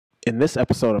In this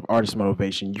episode of Artist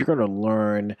Motivation, you're going to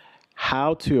learn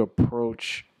how to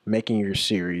approach making your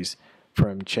series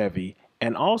from Chevy,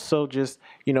 and also just,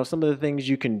 some of the things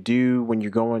you can do when you're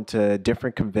going to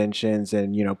different conventions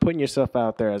and, putting yourself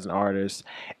out there as an artist.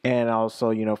 And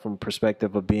also, from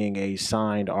perspective of being a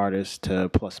signed artist to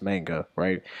Plus Manga,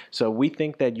 right? So we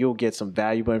think that you'll get some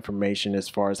valuable information as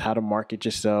far as how to market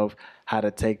yourself, how to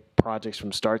take projects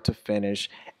from start to finish,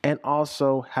 and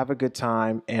also have a good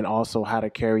time, and also how to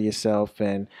carry yourself,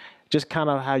 and just kind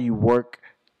of how you work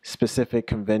specific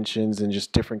conventions and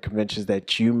just different conventions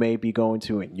that you may be going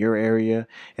to in your area.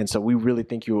 And so we really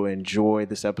think you will enjoy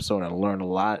this episode and learn a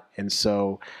lot. And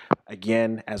so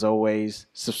again, as always,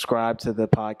 subscribe to the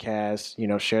podcast,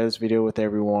 share this video with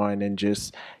everyone, and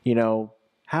just,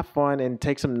 have fun and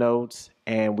take some notes.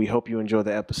 And we hope you enjoy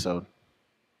the episode.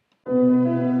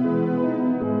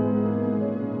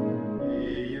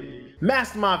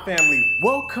 Mastermind family,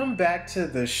 welcome back to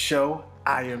the show.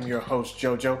 I am your host,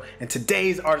 JoJo, and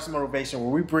today's Artist Motivation,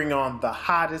 where we bring on the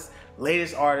hottest,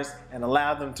 latest artists and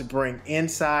allow them to bring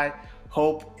insight,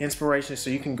 hope, inspiration,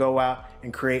 so you can go out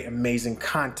and create amazing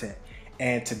content.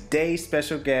 And today's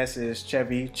special guest is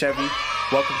Chevy. Chevy,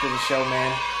 welcome to the show,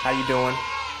 man. How you doing?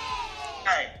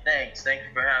 Hi, thanks. Thank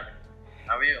you for having me.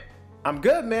 How are you? I'm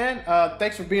good, man.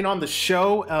 Thanks for being on the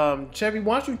show. Chevy,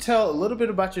 why don't you tell a little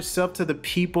bit about yourself to the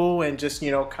people and just,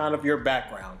 kind of your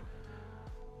background?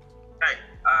 Hi.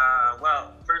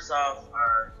 Well, first off,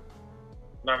 I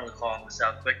normally call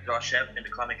myself Quick Draw Chef in the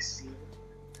comics scene.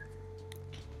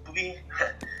 I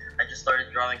just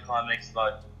started drawing comics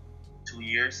about 2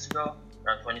 years ago,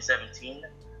 around 2017.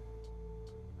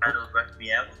 Titled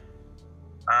Requiem.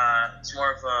 It's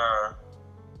more of a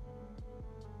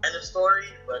kind of story,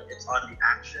 but it's on the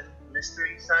action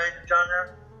mystery side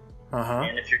genre.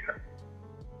 And if you're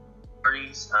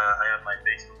stories, I have my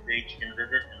Facebook page. You can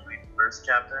visit and read the first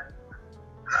chapter.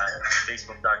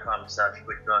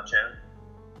 Facebook.com/QuickDrawChevy.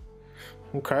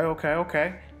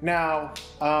 Okay. Now,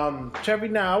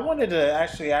 Chevy, I wanted to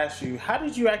actually ask you, how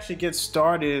did you actually get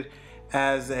started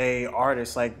as a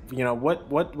artist? Like,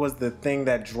 what was the thing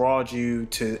that drawed you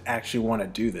to actually want to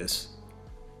do this?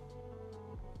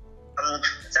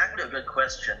 It's actually a good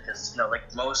question because,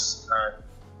 like most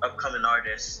upcoming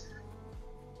artists,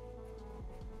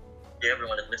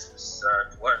 everyone that listens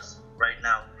to us right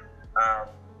now,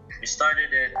 we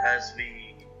started it as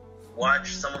we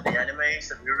watched some of the animes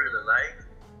that we really like,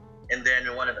 and then we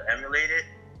wanted to emulate it.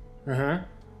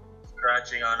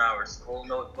 Scratching on our school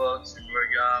notebooks when we were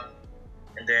young,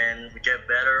 and then we get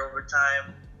better over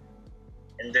time.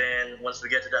 And then once we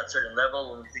get to that certain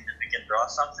level, when we think that we can draw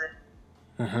something,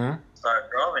 start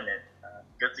drawing it.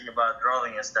 Good thing about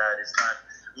drawing is that it's not,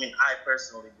 I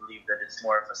personally believe that it's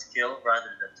more of a skill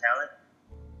rather than talent.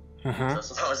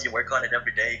 So long as you work on it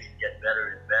every day, you can get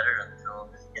better and better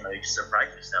until, you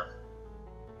surprise yourself.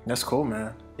 That's cool,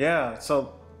 man. Yeah.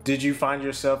 So did you find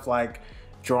yourself like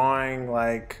drawing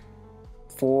like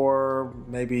 4,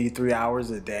 maybe 3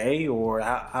 hours a day, or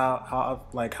how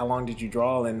long did you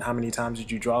draw, and how many times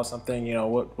did you draw something?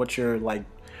 What's your like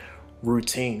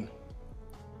routine?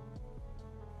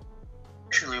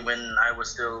 Actually, when I was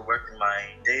still working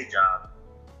my day job,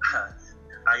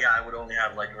 I would only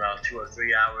have like around 2 or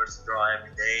 3 hours to draw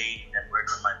every day and work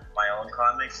on my own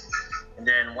comics. And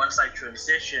then once I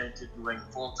transitioned to doing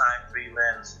full-time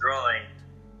freelance drawing,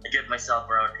 I give myself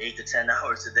around 8 to 10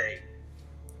 hours a day.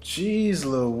 Jeez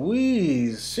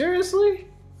Louise, seriously?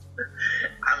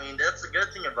 That's the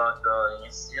good thing about drawing.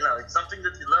 It's, it's something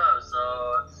that you love.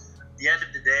 So at the end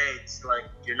of the day, it's like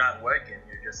you're not working.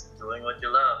 You're just doing what you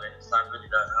love, and it's not really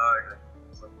that hard.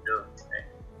 It's what you do. Right?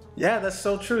 Yeah, that's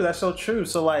so true. That's so true.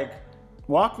 So like,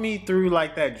 walk me through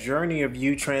like that journey of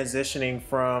you transitioning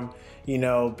from,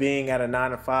 being at a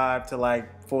 9 to 5 to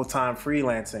like full-time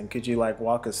freelancing. Could you like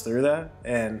walk us through that?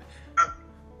 And of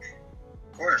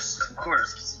course.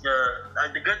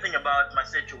 The good thing about my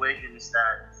situation is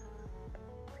that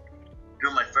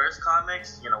through my first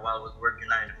comics, while I was working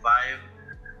 9 to 5,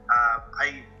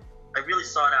 I really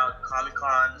sought out Comic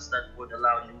Cons that would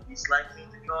allow newbies like me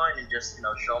to join and just,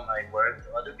 show my work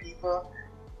to other people,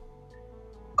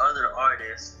 other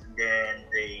artists, and then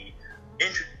they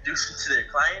introduce me to their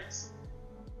clients.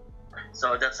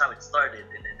 So that's how it started,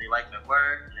 and then they liked my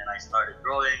work, and then I started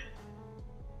drawing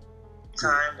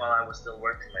time while I was still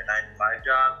working my 9 to 5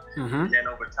 job. And then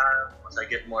over time, once I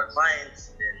get more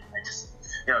clients, then I just,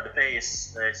 the pay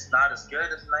is not as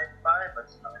good as 9 to 5, but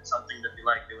it's something that you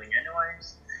like doing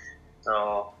anyways.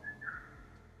 So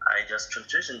I just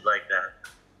transitioned like that.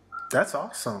 That's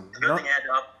awesome. Good thing I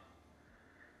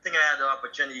had the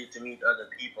opportunity to meet other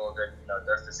people that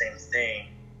does the same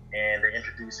thing, and they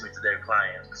introduce me to their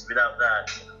clients. Because without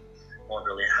that, it won't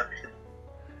really happen.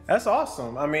 That's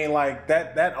awesome. I mean, like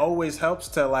that always helps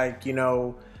to like,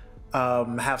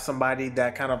 have somebody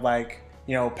that kind of like,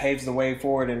 paves the way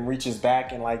forward and reaches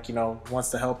back and like,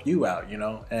 wants to help you out,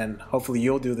 and hopefully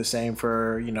you'll do the same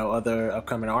for, other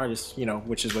upcoming artists,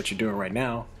 which is what you're doing right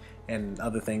now and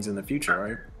other things in the future,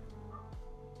 right?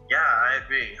 Yeah, I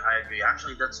agree.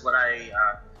 Actually, that's what I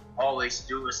always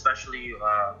do, especially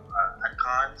at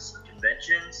cons,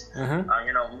 conventions.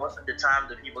 Most of the time,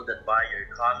 the people that buy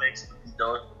your comics,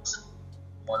 those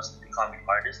ones to become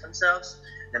artists themselves.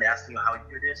 Then they ask me how you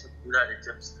do this or do that. They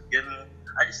just give me.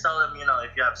 I just tell them,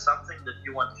 if you have something that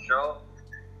you want to show,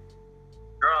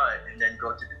 draw it, and then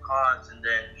go to the cons and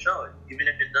then show it. Even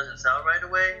if it doesn't sell right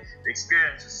away, the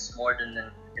experience is more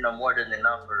than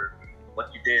enough for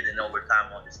what you did, and over time,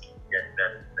 will just keep getting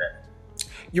better and better.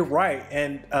 You're right,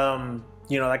 and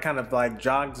that kind of like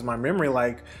jogs my memory.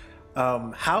 Like,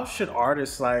 how should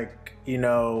artists like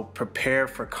prepare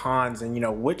for cons,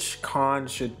 and which cons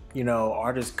should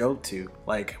artists go to?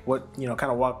 Like, what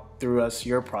kind of walk through us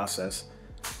your process.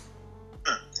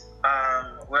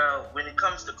 Well, when it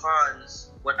comes to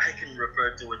cons, what I can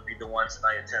refer to would be the ones that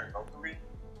I attend locally.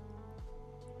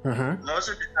 Most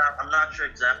of the time, I'm not sure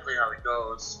exactly how it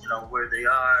goes, where they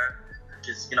are,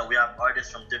 because, we have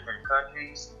artists from different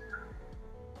countries.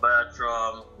 But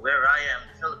from where I am,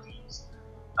 the Philippines,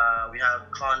 we have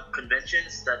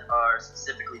conventions that are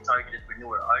specifically targeted for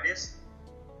newer artists.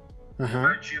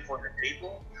 Invite you for the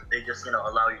table. They just,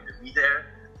 allow you to be there.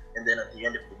 And then at the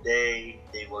end of the day,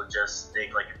 they will just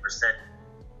take like a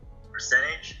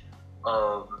percentage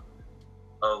of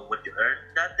what you earned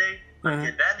that day. But the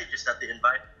advantage is that they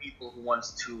invite people who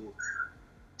wants to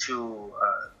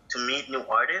meet new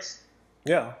artists.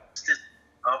 Yeah. It's this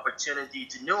opportunity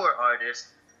to newer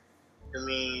artists to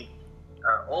meet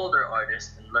older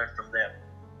artists and learn from them.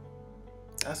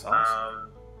 That's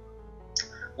awesome.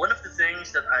 One of the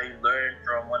things that I learned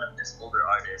from one of these older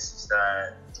artists is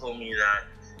that told me that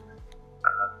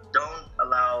don't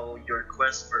allow your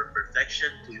quest for perfection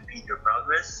to impede your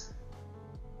progress.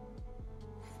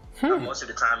 Most of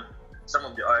the time, some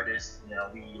of the artists,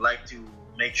 we like to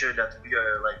make sure that we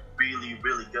are like really,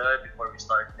 really good before we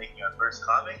start making our first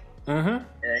comic. And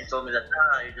he told me that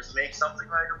you just make something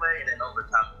right away, and then over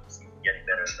time, you just keep getting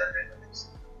better and better.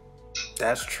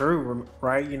 That's true,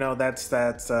 right?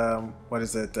 That's what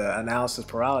is it? Analysis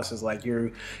paralysis. Like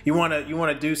you want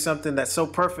to do something that's so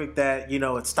perfect that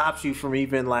it stops you from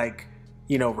even like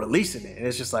releasing it. And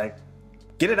it's just like,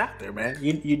 get it out there, man.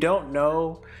 You don't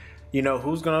know,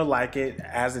 who's gonna like it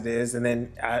as it is, and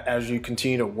then as you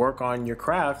continue to work on your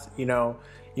craft,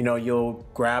 you'll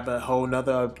grab a whole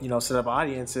nother set of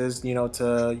audiences,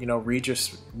 to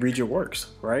read your works,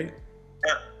 right?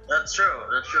 Yeah, that's true.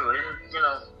 And,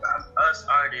 us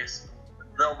artists,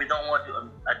 though we don't want to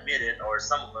admit it, or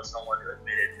some of us don't want to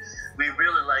admit it, we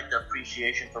really like the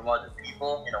appreciation from other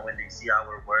people. When they see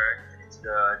our work and it's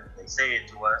good, they say it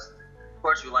to us. Of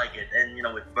course, we like it, and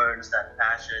it burns that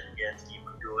passion again to keep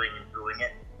doing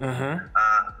it.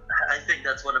 I think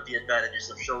that's one of the advantages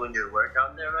of showing your work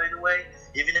out there right away,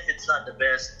 even if it's not the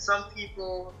best. Some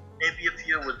people, maybe a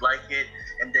few, would like it,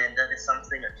 and then that is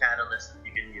something, a catalyst that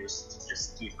you can use to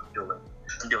just keep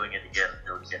doing it again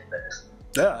until you get better.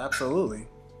 Yeah, absolutely.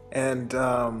 And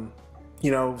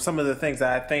some of the things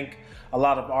that I think a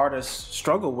lot of artists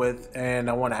struggle with, and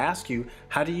I want to ask you,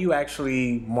 how do you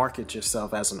actually market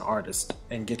yourself as an artist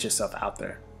and get yourself out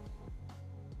there?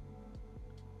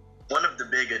 One of the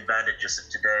big advantages of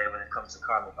today when it comes to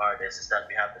comic artists is that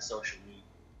we have the social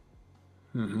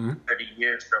media. 30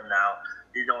 years from now,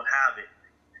 they don't have it.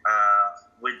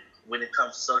 When it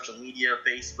comes to social media,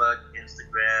 Facebook,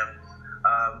 Instagram,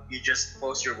 you just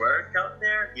post your work out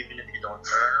there, even if you don't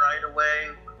earn right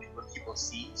away. When people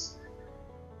see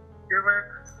your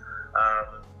work,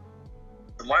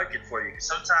 the market for you.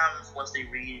 Sometimes once they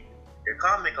read your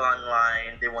comic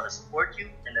online, they want to support you,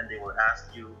 and then they will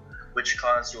ask you which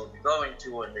cons you'll be going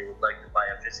to, and they would like to buy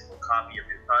a physical copy of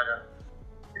your product,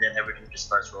 and then everything just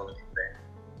starts rolling from there.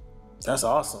 That's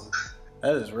awesome.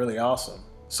 That is really awesome.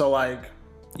 So like,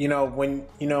 when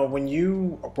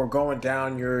you were going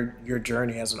down your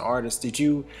journey as an artist, did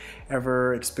you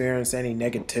ever experience any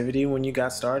negativity when you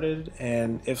got started?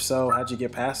 And if so, how'd you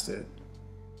get past it?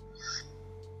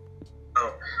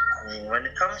 So, when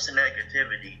it comes to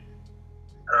negativity,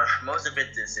 most of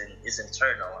it is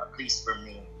internal, at least for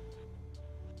me.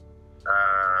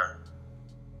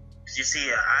 You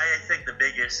see, I think the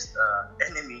biggest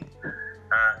enemy,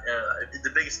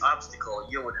 the biggest obstacle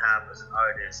you would have as an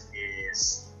artist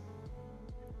is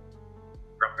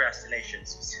procrastination,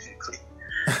 specifically.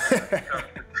 Right?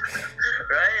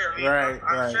 I mean, Right,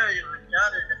 I'm right. sure you've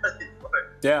encountered that before.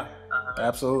 Yeah,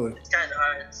 absolutely. It's kind of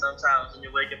hard sometimes when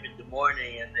you wake up in the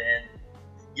morning and then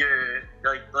you're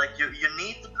like you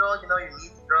need to draw, you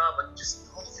need to draw, but you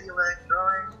just don't feel like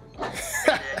drawing.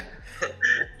 And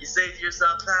then you say to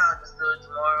yourself, "Nah, just do it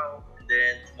tomorrow," and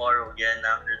then tomorrow again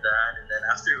after that, and then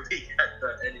after a week, you haven't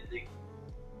done anything.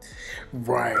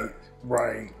 Right,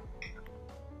 right.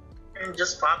 And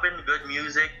just pop in good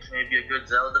music, maybe a good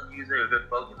Zelda music, a good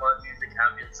Pokemon music,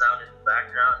 ambient sound in the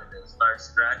background, and then start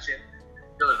scratching.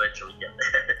 You'll eventually get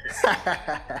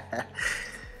there.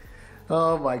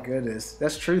 Oh my goodness,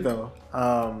 that's true though.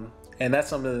 And that's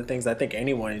some of the things I think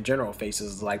anyone in general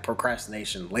faces, like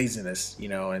procrastination, laziness,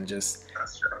 and just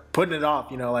That's true. putting it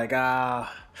off. Like I'll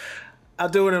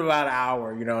do it in about an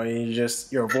hour. And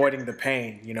you're avoiding the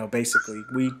pain. Basically,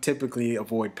 we typically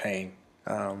avoid pain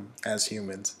as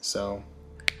humans. So,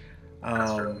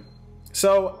 That's true.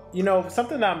 so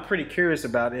something that I'm pretty curious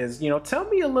about is tell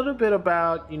me a little bit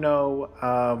about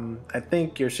I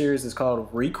think your series is called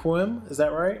Requiem. Is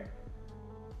that right?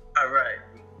 All right.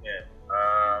 Yeah.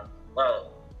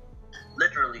 Well,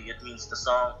 literally, it means the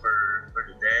song for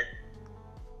the dead.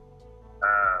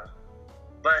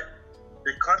 But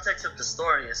the context of the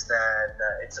story is that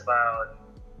it's about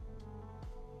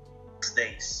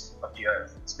days of the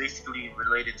earth. It's basically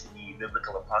related to the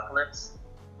biblical apocalypse.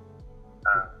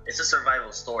 It's a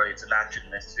survival story. It's an action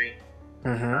mystery.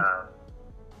 Mm-hmm.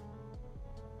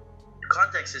 The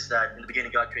context is that in the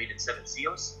beginning, God created 7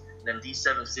 seals. And then these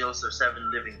 7 seals are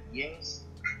 7 living beings,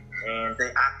 and they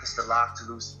act as the lock to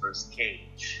Lucifer's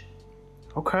cage.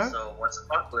 Okay. So once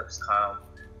apocalypse comes,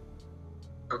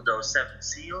 those 7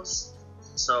 seals,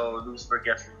 so Lucifer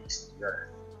gets released to the earth.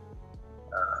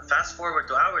 Fast forward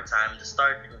to our time, the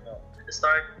start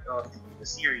of the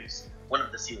series, one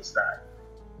of the seals died.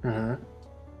 Mm-hmm.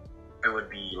 It would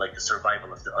be like the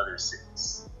survival of the other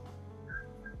 6.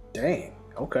 Dang.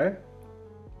 Okay.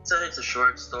 So it's a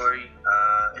short story.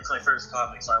 It's my first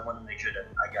comic, so I want to make sure that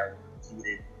I got it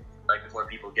completed, like before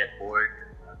people get bored.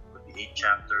 With the 8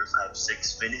 chapters, I have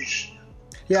 6 finished.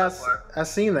 Yeah, so far. I've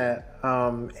seen that.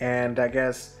 And I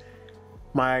guess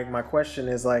my question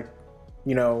is like,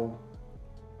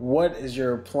 what is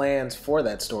your plans for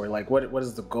that story? Like, what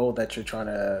is the goal that you're trying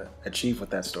to achieve with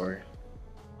that story?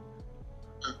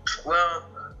 Well,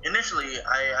 initially,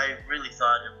 I really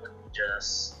thought it would be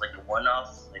just like a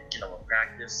one-off, like a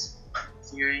practice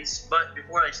series. But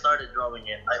before I started drawing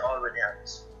it, I already had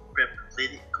this script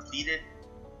completed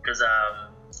because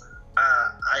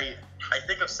I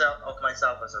think of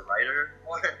myself as a writer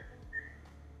more.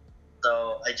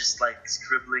 So I just like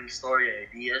scribbling story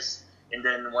ideas, and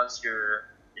then once you're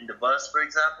in the bus, for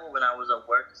example, when I was at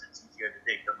work, because it's easier to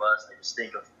take the bus, I just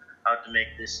think of how to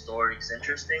make this stories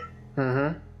interesting.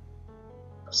 Mm-hmm.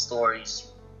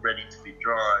 Stories ready to be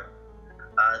drawn.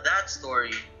 That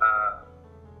story,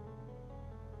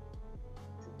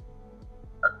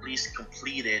 at least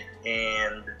completed,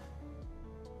 and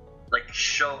like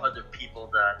show other people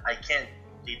that I can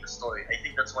complete the story. I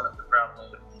think that's one of the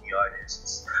problems with indie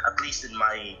artists, at least in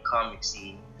my comic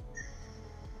scene.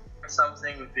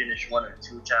 Something, we finish 1 or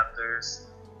 2 chapters,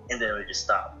 and then we just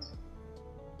stopped.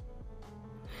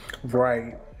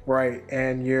 Right,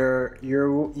 and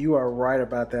you are right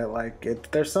about that. Like,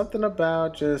 there's something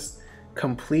about just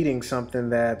completing something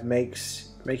that makes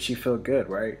you feel good,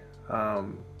 right?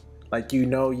 Like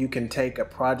you can take a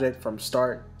project from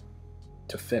start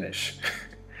to finish,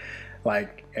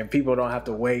 like, and people don't have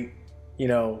to wait,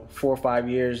 4 or 5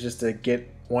 years just to get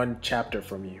one chapter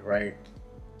from you, right?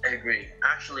 I agree.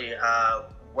 Actually,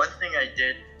 one thing I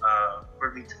did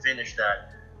for me to finish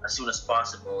that as soon as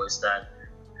possible is that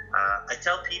I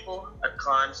tell people at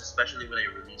cons, especially when I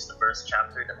release the first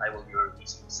chapter, that I will be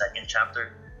releasing the second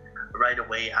chapter right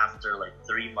away after like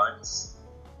 3 months.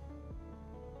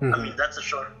 Mm-hmm. I mean, that's a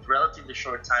relatively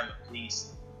short time, at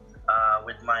least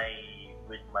with my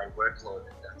workload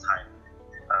at that time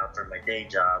for my day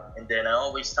job. And then I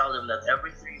always tell them that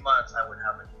every 3 months I would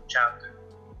have a new chapter.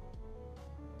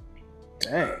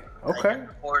 Dang. Okay. I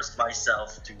forced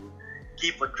myself to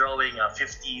keep on drawing a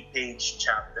 50-page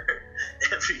chapter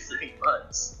every 3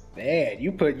 months. Man,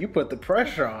 you put the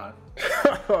pressure on.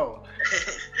 That's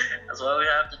what we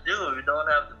have to do. If we don't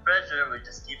have the pressure, we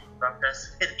just keep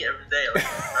procrastinating every day.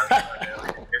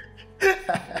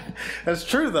 That's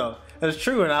true, though. That's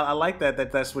true, and I like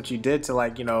that's what you did to,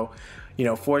 like,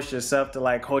 force yourself to,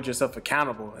 like, hold yourself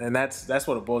accountable, and that's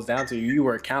what it boils down to. You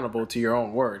were accountable to your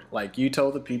own word. Like, you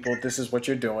told the people this is what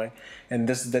you're doing, and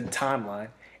this is the timeline,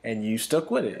 and you stuck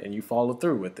with it, and you followed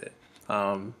through with it,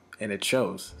 and it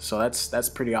shows. So that's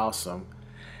pretty awesome.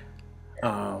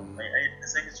 I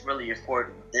think it's really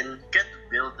important. Then you get to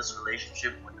build this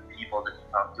relationship with the people that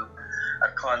you talk to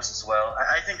at cons as well.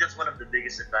 I think that's one of the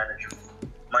biggest advantages.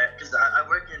 Because I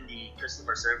work in the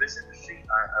customer service industry.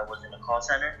 I was in a call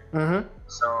center. Mm-hmm.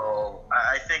 So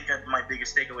I think that my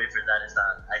biggest takeaway for that is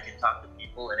that I can talk to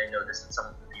people, and I noticed that some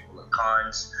of the people at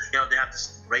cons, they have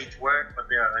this great work, but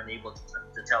they are unable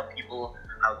to tell people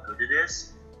how good it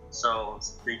is. So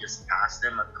they just pass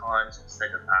them at cons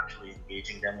instead of actually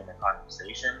engaging them in a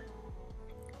conversation.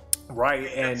 Right,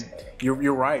 and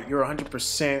you're right. You're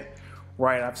 100%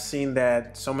 right. I've seen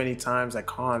that so many times at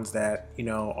cons that,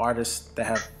 artists that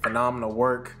have phenomenal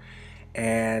work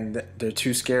and they're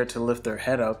too scared to lift their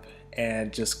head up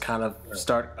and just kind of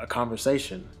start a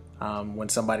conversation when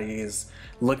somebody is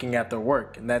looking at their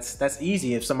work. And that's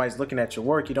easy. If somebody's looking at your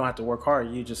work, you don't have to work hard.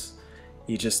 You just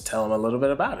tell them a little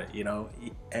bit about it,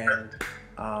 and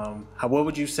what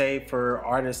would you say for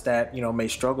artists that, may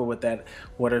struggle with that?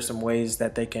 What are some ways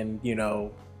that they can,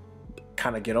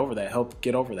 kind of help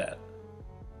get over that?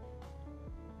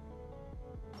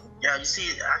 Yeah, you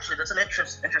see, actually, that's an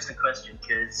interesting question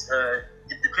because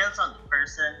it depends on the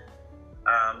person.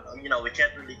 We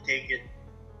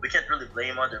can't really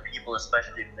blame other people,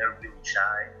 especially if they're really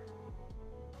shy.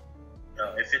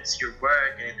 If it's your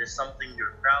work and it is something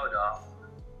you're proud of,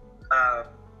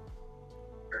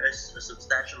 there is a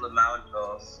substantial amount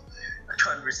of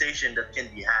conversation that can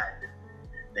be had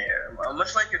there.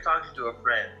 Much like you're talking to a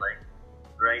friend, right?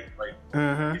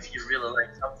 If you really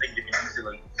like something, you can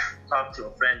easily talk to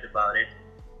a friend about it.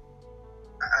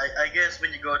 I guess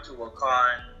when you go to a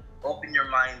con, open your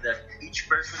mind that each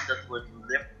person that would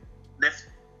lift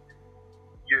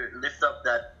up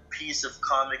that piece of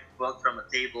comic book from a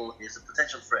table is a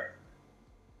potential friend.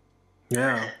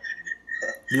 Yeah.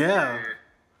 Yeah.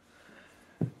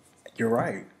 You're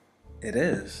right. It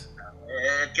is.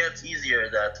 It gets easier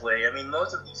that way. I mean,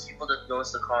 most of these people that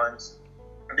goes to cons,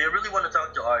 they really want to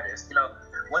talk to artists.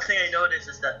 One thing I noticed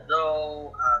is that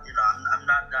though, I'm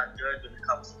not that good when it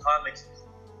comes to comics,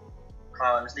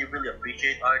 cons, they really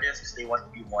appreciate artists because they want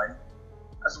to be one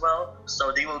as well.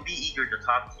 So they will be eager to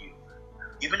talk to you.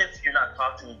 Even if you're not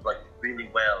talking really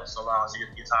well, so long as you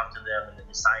talk to them and then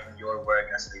you sign your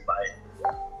work as they buy it.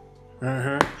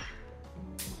 Mm-hmm.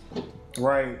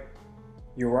 Right.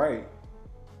 You're right.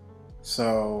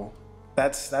 So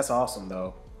that's awesome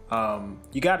though.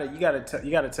 You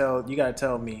gotta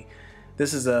tell me.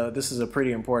 This is a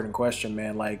pretty important question,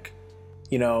 man.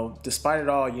 Despite it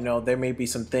all, there may be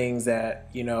some things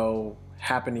that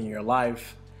happen in your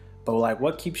life, but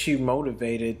what keeps you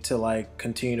motivated to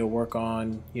continue to work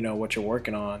on what you're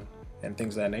working on and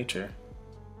things of that nature?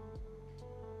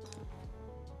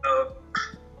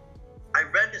 I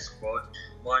read this quote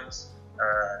once.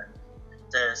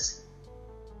 It's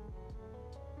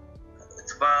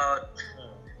about.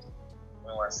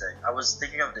 What do I say? I was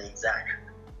thinking of the exact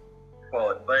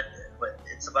quote, but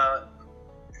it's about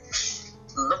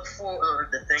look for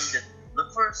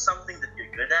something that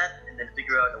you're good at, and then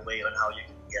figure out a way on how you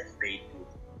can get paid.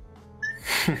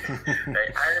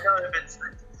 Right? I don't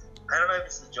know if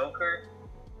it's the Joker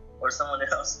or someone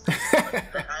else.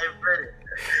 I've read it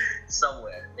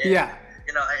somewhere. And, yeah.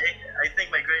 I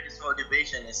think my greatest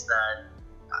motivation is that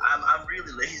I'm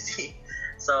really lazy.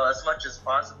 So as much as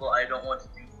possible, I don't want to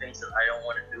do things that I don't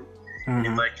want to do.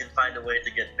 Mm-hmm. If I can find a way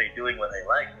to get paid doing what I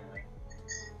like doing,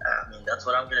 that's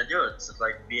what I'm gonna do. It's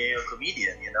like being a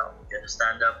comedian, get to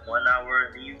stand up 1 hour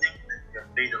in the evening and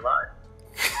get paid a lot.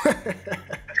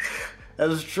 That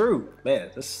is true,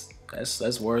 man. That's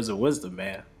words of wisdom,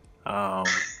 man. That's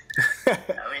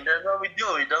what we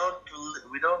do. We don't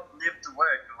live to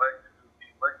work. We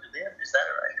work to live. Is that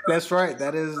right? That's right.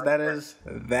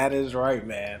 That is right,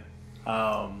 man.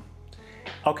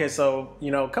 Okay, so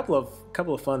a couple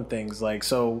of fun things.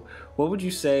 So what would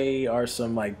you say are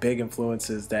some big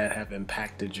influences that have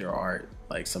impacted your art?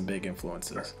 Some big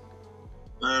influences.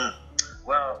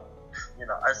 Well,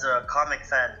 as a comic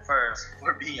fan first,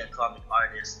 for being a comic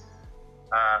artist,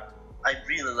 I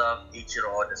really love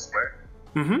Eiichiro Oda's work.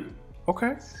 Mm-hmm.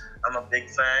 Okay. I'm a big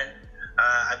fan.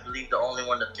 I believe the only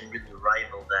one that can really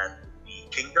rival that would be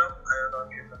Kingdom. I don't know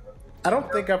if you remember. I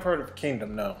don't think I've heard of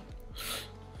Kingdom, no.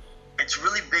 It's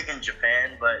really big in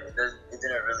Japan, but it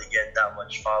didn't really get that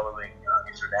much following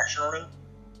internationally.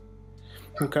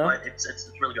 Okay. But it's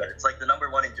really good. It's the number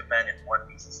one in Japan in One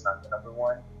Piece. It's not the number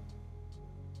one.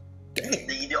 Dang.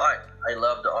 The art. I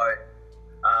love the art.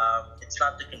 It's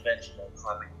not the conventional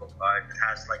comic book art. It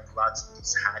has lots of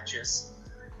these hatches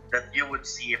that you would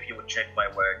see if you would check my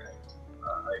work.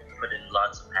 I put in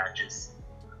lots of hatches.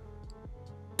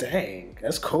 Dang,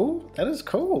 that's cool. That is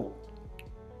cool.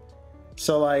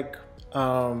 So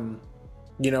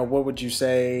what would you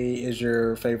say is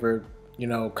your favorite,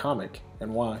 comic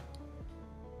and why?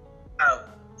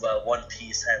 Well, One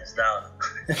Piece, hands down.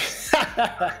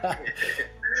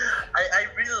 I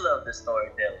really love the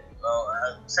storytelling.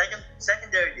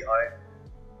 Secondary the art.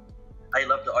 I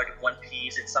love the art of One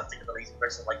Piece. It's something that a lazy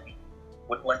person like me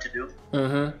would want to do.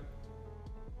 Mm-hmm.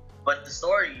 But the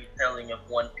storytelling of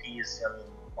One Piece, I mean,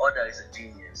 Oda is a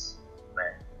genius,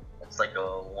 man. It's like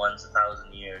a once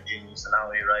 1,000-year genius, and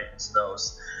how he writes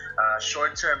those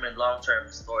short-term and long-term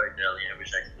storytelling. I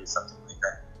wish I could do something like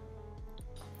that.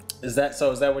 Is that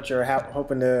so? Is that what you're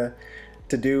hoping to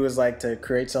do? Is like to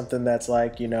create something that's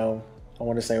like, I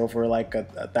want to say over like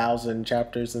 1,000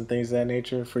 chapters and things of that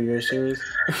nature for your series?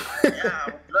 Yeah, I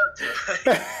would love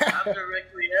to. After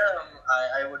Requiem,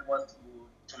 I would want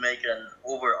to make an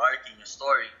overarching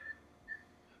story.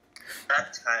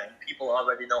 That time, people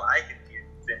already know I can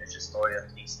finish a story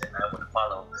at least, and I would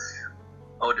follow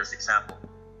Oda's example.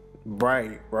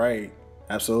 Right.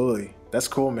 Absolutely. That's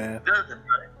cool, man. Good,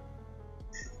 right?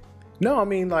 No, I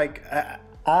mean, like,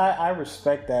 I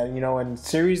respect that, and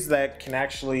series that can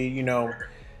actually,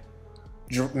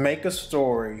 make a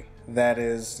story that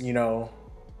is,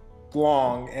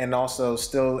 long and also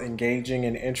still engaging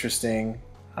and interesting,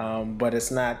 but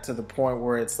it's not to the point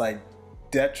where it's like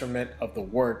detriment of the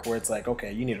work, where it's like,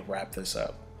 okay, you need to wrap this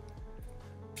up.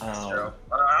 That's true.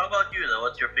 How about you, though?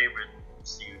 What's your favorite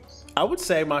series? I would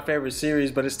say my favorite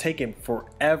series, but it's taken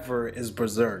forever, is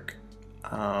Berserk.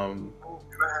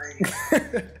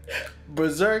 Right.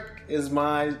 Berserk is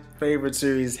my favorite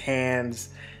series, hands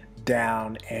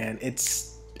down, and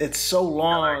it's so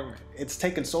long. It's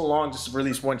taken so long just to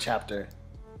release one chapter.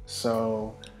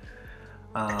 So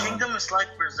the Kingdom is like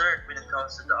Berserk when it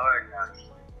comes to the art, actually.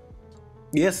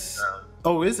 Yes.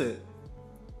 Oh, is it?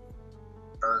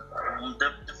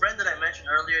 The friend that I mentioned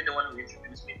earlier, the one who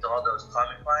introduced me to all those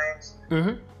comic lines.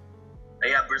 Mm-hmm.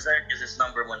 Yeah, Berserk is his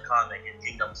 #1 comic, and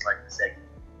Kingdom's like the second.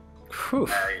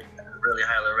 I really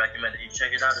highly recommend that you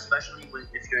check it out, especially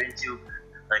if you're into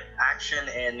like action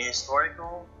and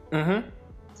historical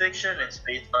fiction. It's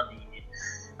based on the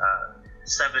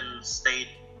 7-state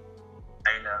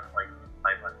kind of like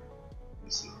 500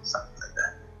 BC, something like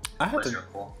that. I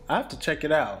have to check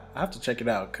it out. I have to check it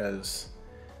out because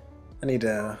I need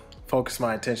to focus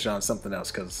my attention on something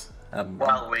else because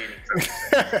while waiting for this.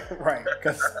 Right,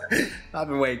 because I've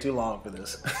been waiting too long for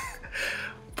this.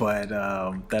 But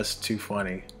that's too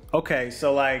funny. Okay,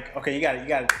 so you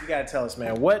gotta tell us,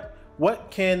 man.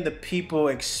 What can the people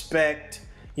expect?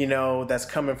 That's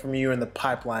coming from you in the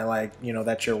pipeline,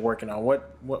 that you're working on.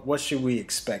 What should we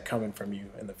expect coming from you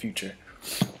in the future?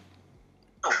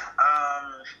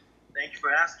 Thank you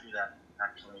for asking that.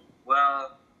 Actually,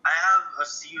 well, I have a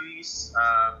series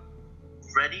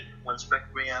ready once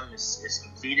Requiem is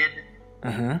completed.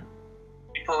 Mm-hmm.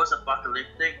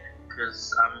 Post-apocalyptic,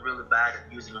 because I'm really bad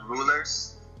at using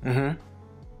rulers. Mm-hmm.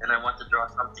 And I want to draw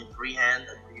something freehand,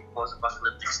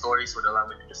 post-apocalyptic stories would allow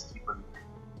me to just keep on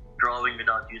drawing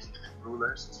without using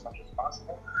rulers as much as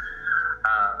possible.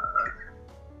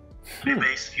 Maybe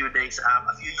a few years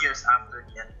after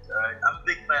the end of the Earth. I'm a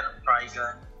big fan of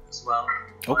Trigun as well.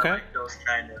 Okay. I like those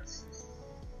kind of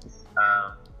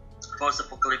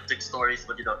post-apocalyptic stories,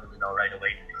 but you don't really know right away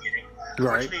in the beginning.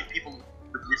 Right. Unfortunately, if people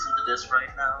would listen to this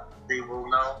right now, they will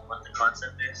know what the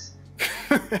concept is.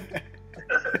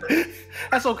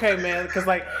 That's okay, man. Because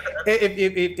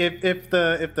if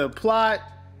the plot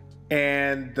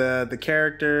and the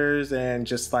characters and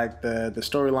just like the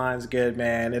storyline's good,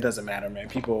 man, it doesn't matter, man.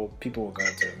 People will go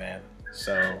into it, man.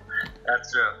 So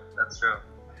that's true.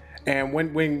 And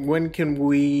when can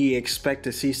we expect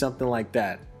to see something like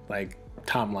that, like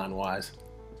timeline wise?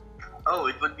 Oh,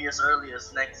 it would be as early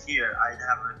as next year. I'd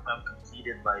have Requiem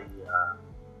completed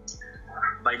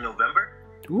by November.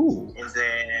 Ooh. And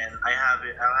then I'll have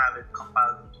it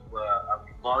compiled into a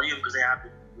volume because I have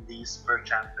it released per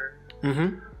chapter.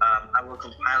 Mm-hmm. I will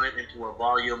compile it into a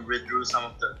volume, read through some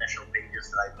of the initial pages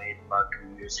that I made about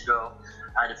 2 years ago,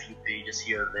 add a few pages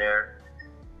here and there,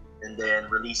 and then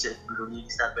release that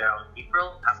around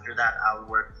April. After that, I'll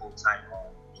work full time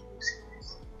on the new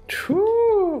series.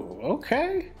 True.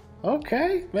 Okay,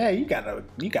 man, you got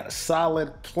a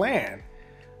solid plan.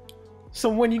 So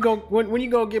when you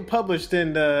go get published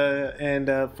and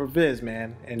for Viz,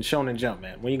 man, and Shonen Jump,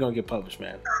 man, when you gonna get published,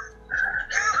 man?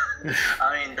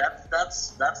 I mean, that's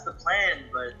the plan,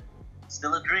 but it's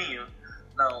still a dream.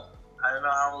 No, I don't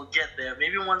know how we'll get there.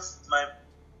 Maybe once my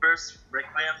first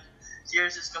Requiem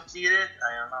series is completed,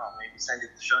 I don't know. Maybe send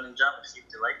it to Shonen Jump and see if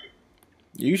they like it.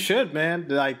 You should, man.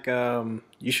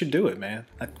 You should do it, man.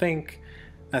 I think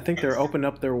they're opening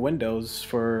up their windows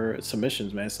for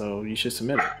submissions, man. So you should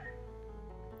submit it.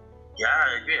 Yeah,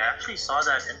 I agree. I actually saw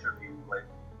that interview. Like,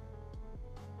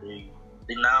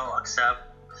 they now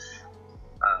accept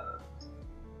uh,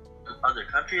 other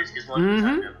countries is what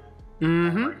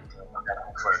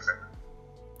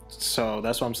So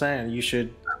that's what I'm saying. You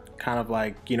should kind of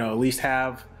like, at least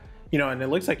have, and it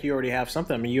looks like you already have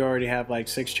something. I mean, you already have like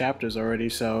 6 chapters already.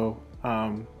 So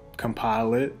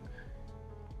compile it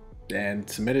and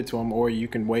submit it to them, or you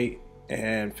can wait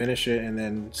and finish it and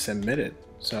then submit it.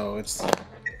 So it's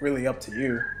really up to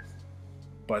you.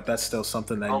 But that's still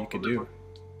something that you could do.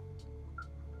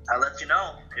 I'll let you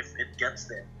know if it gets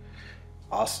there.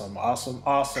 Awesome.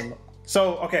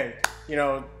 So, okay,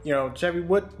 Chevy,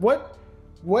 what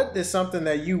is something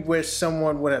that you wish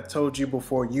someone would have told you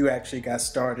before you actually got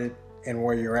started and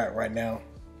where you're at right now?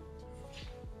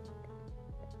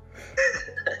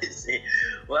 I see.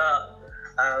 Well,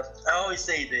 I always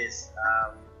say this.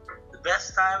 The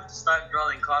best time to start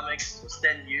drawing comics was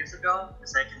 10 years ago. The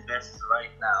second best is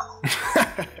right now.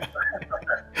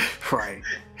 Right.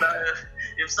 But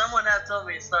if someone had told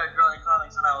me to start drawing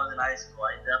comics when I was in high school,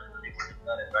 I definitely would have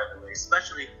done it right away.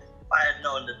 Especially if I had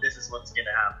known that this is what's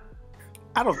gonna happen.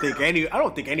 I don't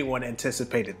think anyone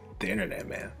anticipated the internet,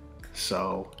 man.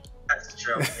 So that's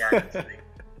true. Yeah, that's a big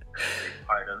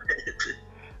part of it.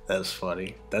 That's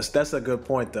funny. That's a good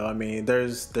point, though. I mean,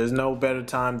 there's no better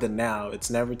time than now. It's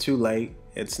never too late.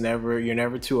 You're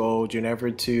never too old. You're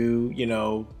never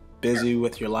too busy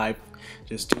with your life.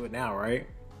 Just do it now, right?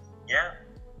 Yeah,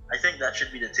 I think that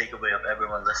should be the takeaway of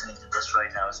everyone listening to this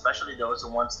right now, especially those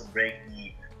who wants to break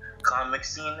the comic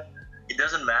scene. It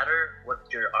doesn't matter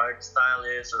what your art style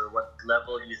is or what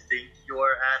level you think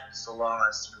you're at, so long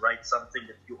as you write something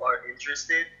that you are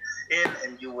interested in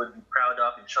and you would be proud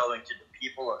of and showing to the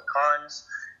people at cons.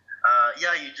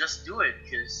 You just do it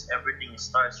because everything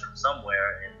starts from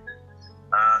somewhere, and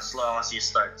as long as you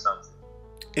start something.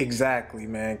 Exactly,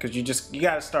 man, because you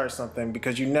got to start something,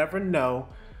 because you never know,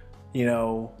 you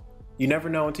never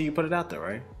know until you put it out there,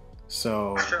 right?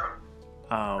 So sure.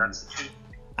 That's the key.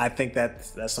 I think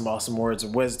that's some awesome words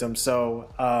of wisdom. So,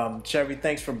 Chevy,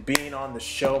 thanks for being on the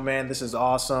show, man. This is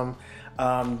awesome.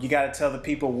 You got to tell the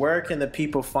people, where can the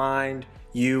people find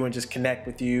you and just connect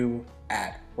with you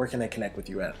at? Where can they connect with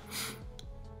you at?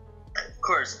 Of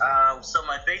course. So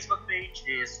my Facebook page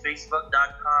is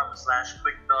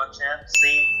facebook.com/QuickDrawChev.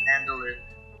 Same handle it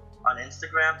on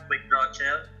Instagram,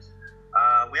 QuickDrawChev.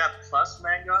 We have Plus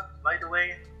Manga, by the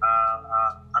way.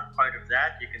 I'm part of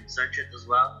that. You can search it as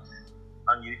well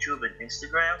on YouTube and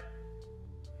Instagram.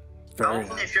 Very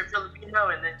nice. If you're Filipino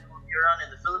and then you're around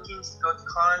in the Philippines, go to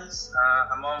cons.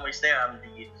 I'm always there. I'm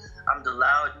the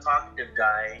loud, talkative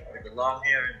guy with the long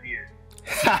hair and beard.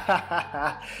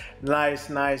 Nice.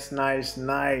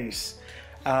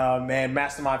 Man,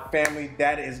 Mastermind family,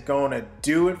 that is going to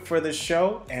do it for the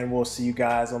show, and we'll see you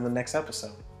guys on the next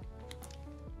episode.